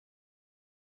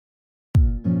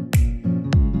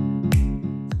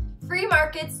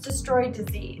markets destroy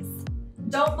disease.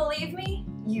 Don't believe me?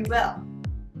 You will.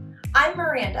 I'm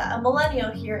Miranda, a millennial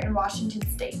here in Washington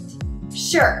State.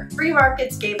 Sure, free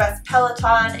markets gave us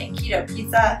Peloton and keto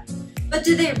pizza, but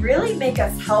do they really make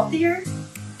us healthier?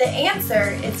 The answer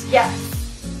is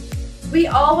yes. We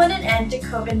all want an end to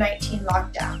COVID-19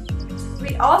 lockdown.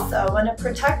 We also want to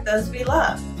protect those we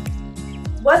love.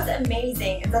 What's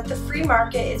amazing is that the free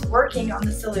market is working on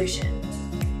the solution.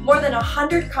 More than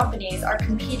 100 companies are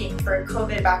competing for a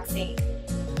COVID vaccine.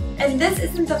 And this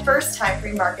isn't the first time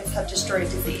free markets have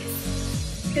destroyed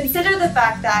disease. Consider the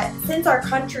fact that since our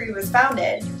country was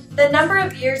founded, the number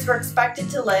of years we're expected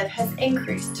to live has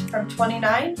increased from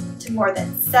 29 to more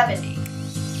than 70.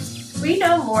 We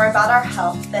know more about our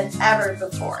health than ever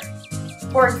before.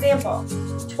 For example,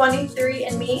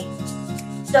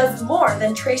 23andMe does more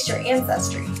than trace your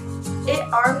ancestry. It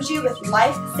arms you with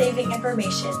life-saving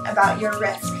information about your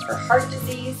risk for heart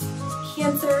disease,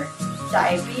 cancer,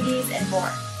 diabetes, and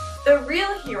more. The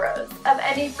real heroes of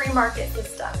any free market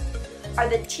system are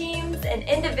the teams and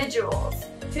individuals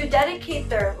who dedicate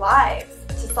their lives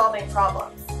to solving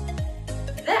problems.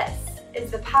 This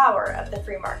is the power of the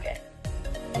free market.